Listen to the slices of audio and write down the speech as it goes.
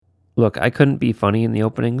Look, I couldn't be funny in the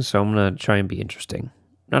opening, so I'm going to try and be interesting.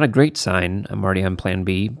 Not a great sign, I'm already on plan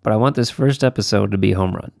B, but I want this first episode to be a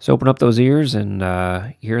home run. So open up those ears and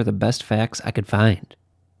here are the best facts I could find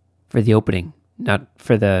for the opening, not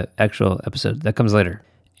for the actual episode. That comes later.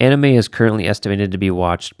 Anime is currently estimated to be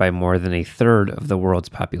watched by more than a third of the world's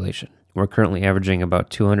population. We're currently averaging about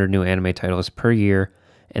 200 new anime titles per year,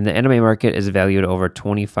 and the anime market is valued over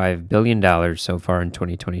 $25 billion so far in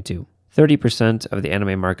 2022. 30% of the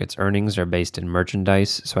anime market's earnings are based in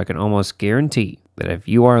merchandise, so I can almost guarantee that if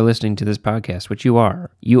you are listening to this podcast, which you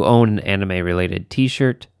are, you own an anime-related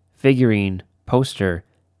t-shirt, figurine, poster,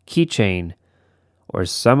 keychain, or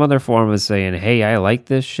some other form of saying, hey, I like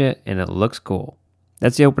this shit and it looks cool.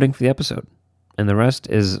 That's the opening for the episode. And the rest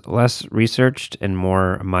is less researched and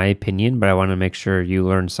more my opinion, but I want to make sure you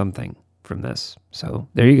learn something from this. So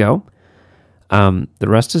there you go. The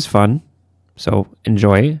rest is fun. So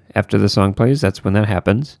enjoy after the song plays. That's when that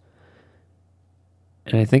happens.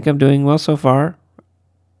 And I think I'm doing well so far.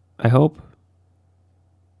 I hope.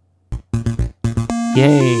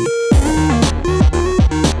 Yay!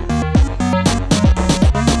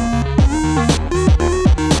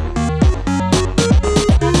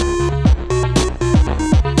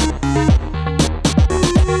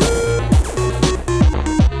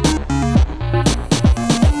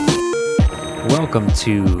 Welcome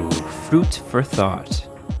to Fruit for Thought,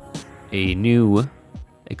 a new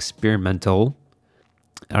experimental,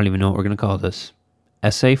 I don't even know what we're going to call this,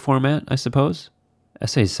 essay format, I suppose.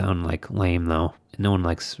 Essays sound like lame, though. No one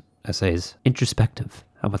likes essays. Introspective.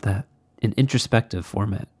 How about that? An introspective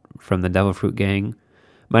format from the Devil Fruit Gang.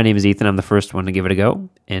 My name is Ethan. I'm the first one to give it a go.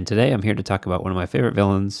 And today I'm here to talk about one of my favorite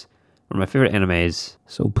villains, one of my favorite animes.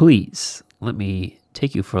 So please, let me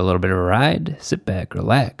take you for a little bit of a ride. Sit back,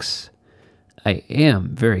 relax. I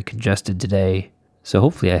am very congested today, so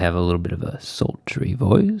hopefully I have a little bit of a sultry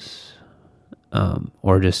voice,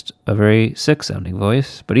 or just a very sick-sounding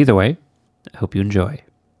voice. But either way, I hope you enjoy.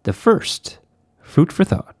 The first Fruit for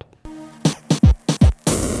Thought.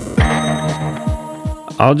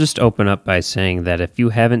 I'll just open up by saying that if you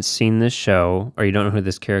haven't seen this show, or you don't know who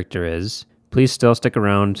this character is, please still stick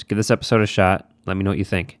around, give this episode a shot, let me know what you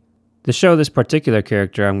think. The show this particular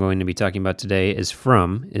character I'm going to be talking about today is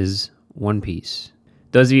One Piece.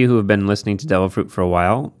 Those of you who have been listening to Devil Fruit for a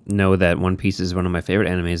while know that One Piece is one of my favorite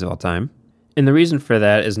animes of all time. And the reason for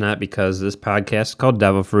that is not because this podcast is called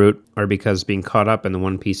Devil Fruit or because being caught up in the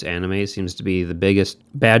One Piece anime seems to be the biggest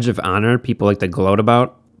badge of honor people like to gloat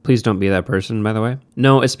about. Please don't be that person, by the way.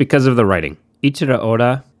 No, it's because of the writing. Ichiro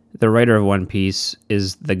Oda, the writer of One Piece,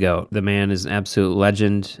 is the GOAT. The man is an absolute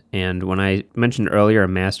legend, and when I mentioned earlier a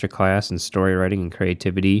masterclass in story writing and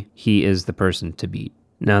creativity, he is the person to beat.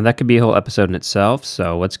 Now, that could be a whole episode in itself,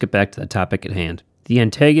 so let's get back to the topic at hand. The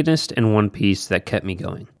antagonist in One Piece that kept me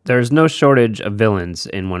going. There's no shortage of villains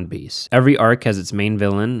in One Piece. Every arc has its main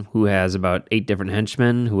villain, who has about 8 different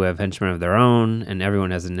henchmen, who have henchmen of their own, and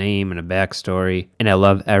everyone has a name and a backstory, and I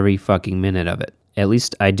love every fucking minute of it. At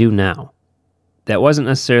least I do now. That wasn't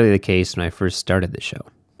necessarily the case when I first started the show.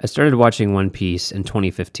 I started watching One Piece in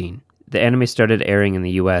 2015. The anime started airing in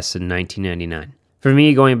the US in 1999. For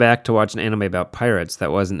me, going back to watch an anime about pirates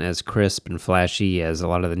that wasn't as crisp and flashy as a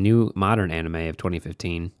lot of the new modern anime of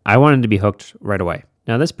 2015, I wanted to be hooked right away.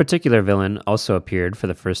 Now, this particular villain also appeared for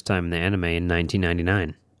the first time in the anime in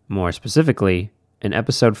 1999. More specifically, in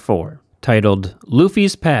episode 4, titled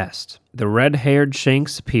Luffy's Past, the red-haired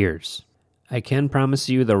Shanks appears. I can promise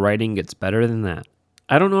you the writing gets better than that.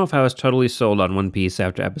 I don't know if I was totally sold on One Piece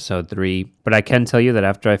after episode 3, but I can tell you that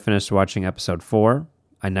after I finished watching episode 4,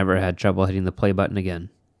 I never had trouble hitting the play button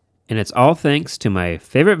again. And it's all thanks to my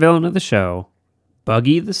favorite villain of the show,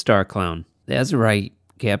 Buggy the Star Clown. That's right,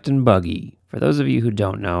 Captain Buggy. For those of you who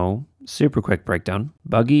don't know, super quick breakdown.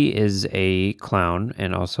 Buggy is a clown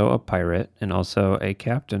and also a pirate and also a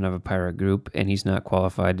captain of a pirate group, and he's not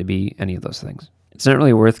qualified to be any of those things. It's not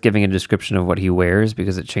really worth giving a description of what he wears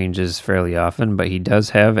because it changes fairly often, but he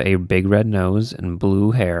does have a big red nose and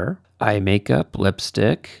blue hair, eye makeup,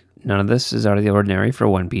 lipstick. None of this is out of the ordinary for a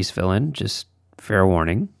One Piece villain, just fair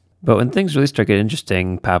warning. But when things really start getting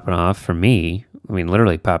interesting, popping off for me, I mean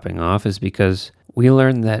literally popping off, is because we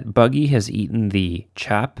learn that Buggy has eaten the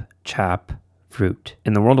Chop Chop fruit.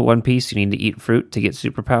 In the world of One Piece, you need to eat fruit to get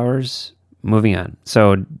superpowers. Moving on.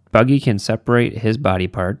 So Buggy can separate his body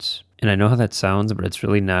parts, and I know how that sounds, but it's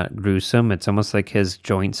really not gruesome. It's almost like his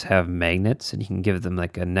joints have magnets, and he can give them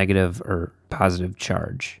like a negative or positive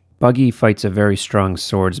charge. Buggy fights a very strong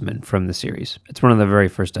swordsman from the series. It's one of the very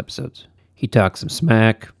first episodes. He talks some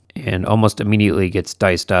smack and almost immediately gets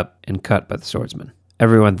diced up and cut by the swordsman.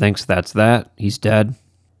 Everyone thinks that's that. He's dead.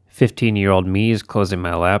 15-year-old me is closing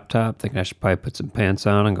my laptop, thinking I should probably put some pants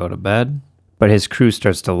on and go to bed. But his crew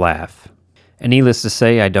starts to laugh. And needless to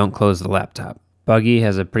say, I don't close the laptop. Buggy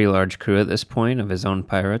has a pretty large crew at this point of his own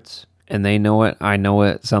pirates, and they know it, I know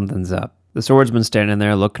it, something's up. The swordsman's standing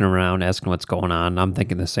there looking around, asking what's going on. I'm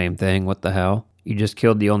thinking the same thing. What the hell? You just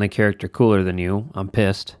killed the only character cooler than you. I'm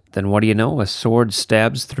pissed. Then what do you know? A sword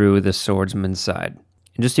stabs through the swordsman's side.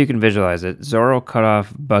 And just so you can visualize it, Zoro cut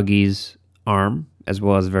off Buggy's arm, as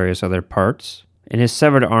well as various other parts, and his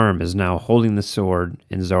severed arm is now holding the sword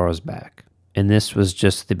in Zoro's back. And this was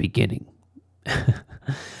just the beginning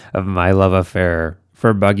of my love affair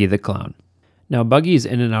for Buggy the Clown. Now, Buggy's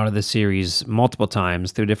in and out of the series multiple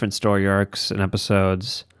times through different story arcs and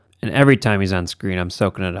episodes, and every time he's on screen, I'm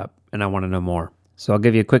soaking it up, and I want to know more. So I'll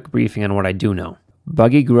give you a quick briefing on what I do know.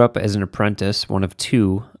 Buggy grew up as an apprentice, one of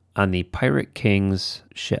two, on the Pirate King's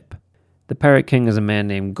ship. The Pirate King is a man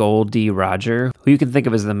named Gol D. Roger, who you can think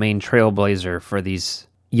of as the main trailblazer for these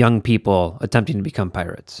young people attempting to become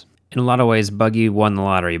pirates. In a lot of ways, Buggy won the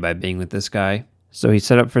lottery by being with this guy. So he's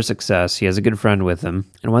set up for success, he has a good friend with him,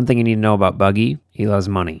 and one thing you need to know about Buggy, he loves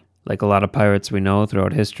money. Like a lot of pirates we know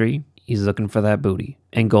throughout history, he's looking for that booty,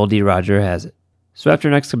 and Gol D. Roger has it. So after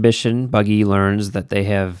an exhibition, Buggy learns that they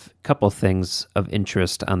have a couple things of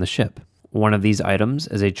interest on the ship. One of these items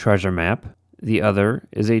is a treasure map, the other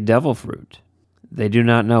is a devil fruit. They do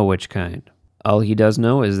not know which kind. All he does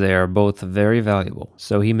know is they are both very valuable,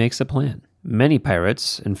 so he makes a plan. Many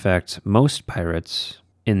pirates, in fact most pirates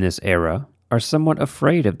in this era, are somewhat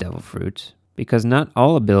afraid of devil fruit because not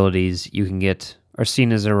all abilities you can get are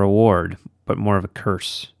seen as a reward, but more of a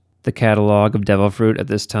curse. The catalog of devil fruit at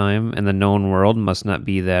this time in the known world must not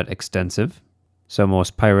be that extensive, so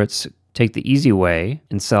most pirates take the easy way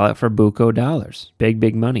and sell it for buco dollars.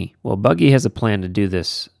 Big money. Well, Buggy has a plan to do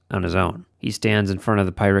this on his own. He stands in front of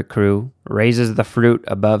the pirate crew, raises the fruit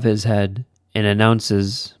above his head, and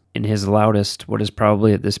announces in his loudest, what is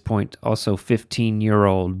probably at this point also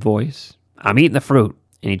 15-year-old voice, "I'm eating the fruit,"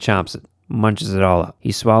 and he chomps it, munches it all up.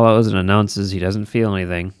 He swallows and announces he doesn't feel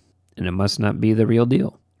anything, and it must not be the real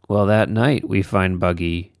deal. Well, that night we find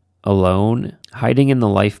Buggy alone, hiding in the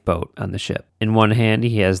lifeboat on the ship. In one hand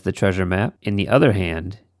he has the treasure map, in the other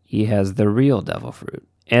hand he has the real devil fruit.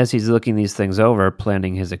 As he's looking these things over,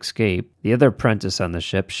 planning his escape, the other apprentice on the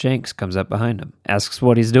ship, Shanks, comes up behind him, asks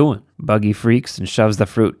what he's doing. Buggy freaks and shoves the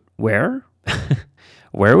fruit. Where?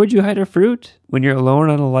 Where would you hide a fruit when you're alone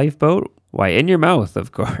on a lifeboat? Why, in your mouth,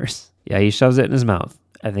 of course. Yeah, he shoves it in his mouth.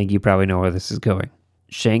 I think you probably know where this is going.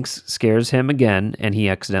 Shanks scares him again, and he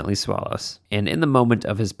accidentally swallows. And in the moment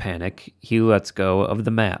of his panic, he lets go of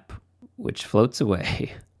the map, which floats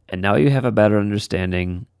away. And now you have a better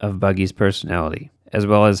understanding of Buggy's personality, as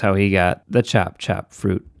well as how he got the chop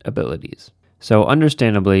fruit abilities. So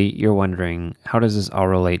understandably, you're wondering, how does this all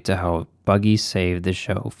relate to how Buggy saved the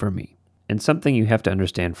show for me? And something you have to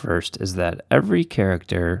understand first is that every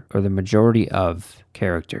character, or the majority of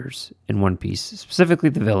characters in One Piece, specifically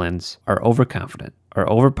the villains, are overconfident, are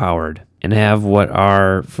overpowered, and have what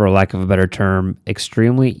are, for lack of a better term,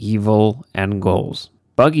 extremely evil end goals.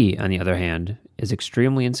 Buggy, on the other hand, is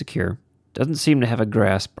extremely insecure, doesn't seem to have a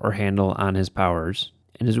grasp or handle on his powers,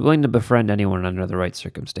 and is willing to befriend anyone under the right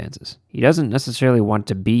circumstances. He doesn't necessarily want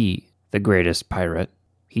to be the greatest pirate.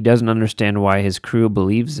 He doesn't understand why his crew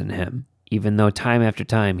believes in him, even though time after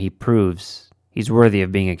time he proves he's worthy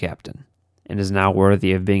of being a captain, and is now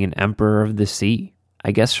worthy of being an emperor of the sea.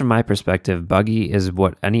 I guess from my perspective, Buggy is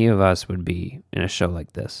what any of us would be in a show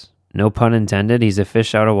like this. No pun intended, he's a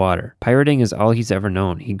fish out of water. Pirating is all he's ever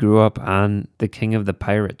known. He grew up on the King of the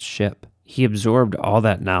Pirates ship. He absorbed all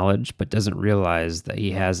that knowledge, but doesn't realize that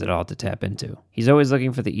he has it all to tap into. He's always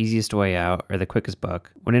looking for the easiest way out or the quickest buck,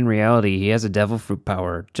 when in reality, he has a devil fruit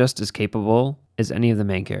power just as capable as any of the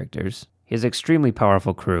main characters. He has an extremely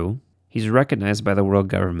powerful crew. He's recognized by the world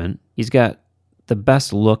government. He's got the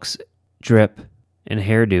best looks, drip, and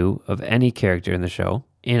hairdo of any character in the show.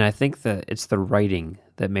 And I think that it's the writing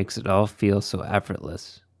that makes it all feel so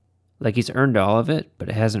effortless. Like he's earned all of it, but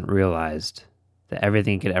hasn't realized that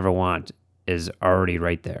everything he could ever want is already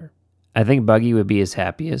right there. I think Buggy would be his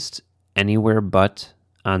happiest anywhere but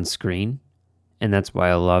on screen, and that's why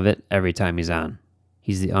I love it every time he's on.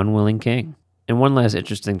 He's the unwilling king. And one last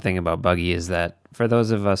interesting thing about Buggy is that for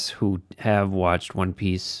those of us who have watched One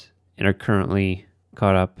Piece and are currently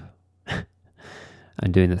caught up,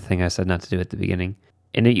 I'm doing the thing I said not to do at the beginning.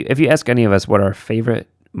 And if you ask any of us what our favorite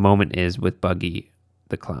moment is with Buggy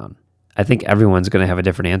the Clown, I think everyone's going to have a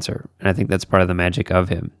different answer. And I think that's part of the magic of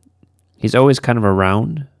him. He's always kind of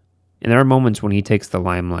around, and there are moments when he takes the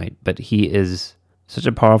limelight, but he is such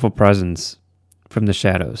a powerful presence from the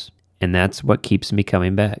shadows. and that's what keeps me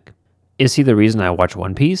coming back. Is he the reason I watch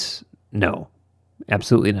One Piece? No,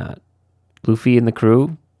 absolutely not. Luffy and the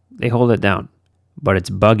crew, they hold it down. But it's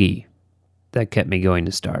Buggy that kept me going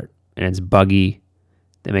to start. And it's Buggy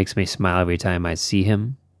that makes me smile every time I see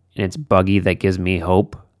him. And it's Buggy that gives me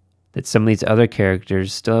hope that some of these other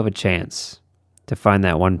characters still have a chance to find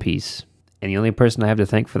that one piece. And the only person I have to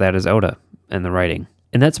thank for that is Oda and the writing.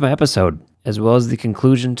 And that's my episode, as well as the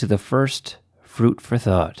conclusion to the first Fruit for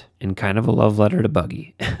Thought, and kind of a love letter to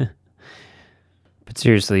Buggy. But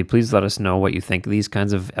seriously, please let us know what you think of these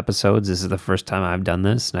kinds of episodes. This is the first time I've done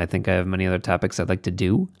this, and I think I have many other topics I'd like to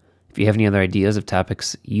do. If you have any other ideas of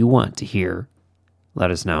topics you want to hear, let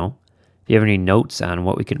us know. If you have any notes on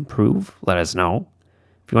what we can improve, let us know.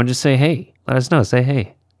 If you want to just say hey, let us know. Say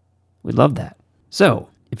hey. We'd love that. So,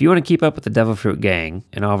 if you want to keep up with the Devil Fruit Gang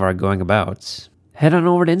and all of our going abouts, head on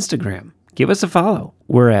over to Instagram. Give us a follow.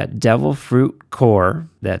 We're at Devil Fruit Corp.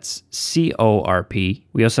 That's CORP.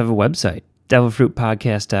 We also have a website,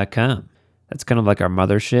 devilfruitpodcast.com. That's kind of like our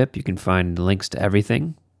mothership. You can find links to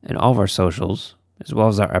everything and all of our socials, as well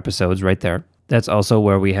as our episodes right there. That's also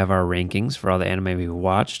where we have our rankings for all the anime we've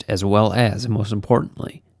watched, as well as, and most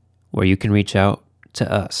importantly, where you can reach out to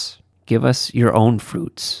us. Give us your own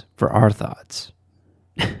fruits for our thoughts.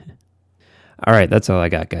 All right, that's all I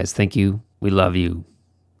got, guys. Thank you. We love you.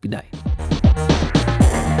 Good night.